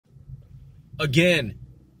again,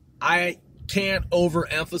 I can't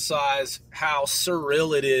overemphasize how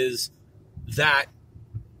surreal it is that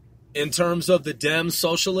in terms of the Dems,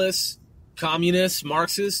 socialists, communists,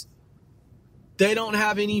 Marxists, they don't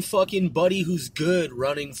have any fucking buddy who's good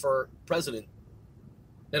running for president.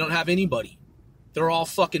 They don't have anybody. They're all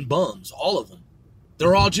fucking bums, all of them.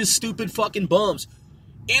 They're all just stupid fucking bums.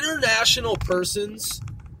 International persons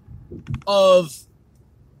of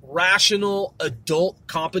rational adult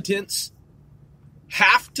competence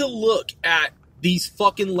have to look at these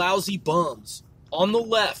fucking lousy bums on the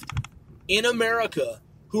left in America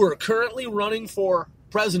who are currently running for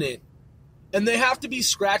president, and they have to be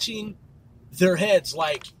scratching their heads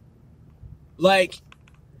like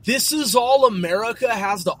this is all America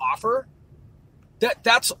has to offer.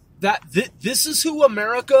 This is who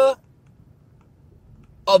America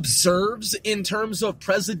observes in terms of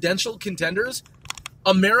presidential contenders.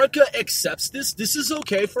 America accepts this. This is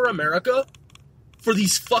okay for America, for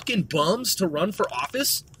these fucking bums to run for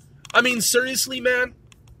office. I mean, seriously, man,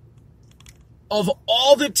 of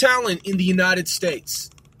all the talent in the United States,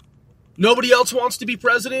 nobody else wants to be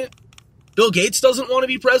president. Bill Gates doesn't want to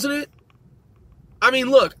be president. I mean,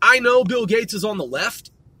 look, I know Bill Gates is on the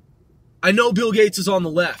left. And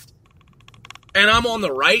I'm on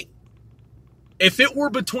the right. If it were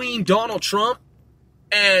between Donald Trump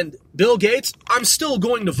and Bill Gates, I'm still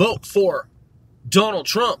going to vote for Donald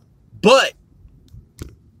Trump. But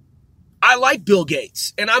I like Bill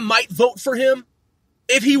Gates, and I might vote for him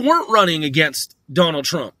if he weren't running against Donald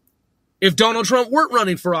Trump. If Donald Trump weren't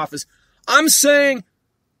running for office. I'm saying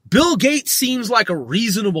Bill Gates seems like a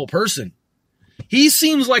reasonable person. He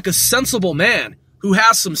seems like a sensible man who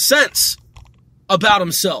has some sense about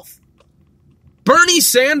himself. Bernie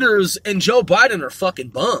Sanders and Joe Biden are fucking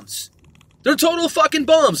bums. They're total fucking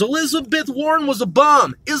bums. Elizabeth Warren was a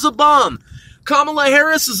bum, is a bum. Kamala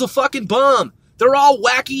Harris is a fucking bum. They're all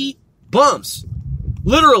wacky bums.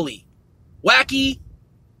 Literally. Wacky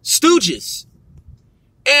stooges.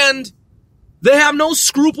 And they have no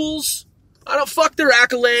scruples. I don't fuck their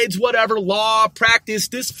accolades, whatever, law, practice,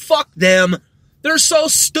 this, fuck them. They're so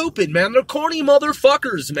stupid, man. They're corny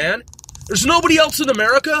motherfuckers, man. There's nobody else in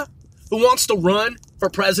America who wants to run for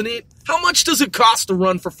president. How much does it cost to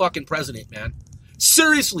run for fucking president, man?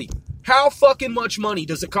 Seriously, how fucking much money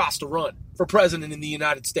does it cost to run for president in the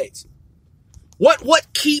United States?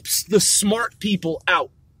 What keeps the smart people out?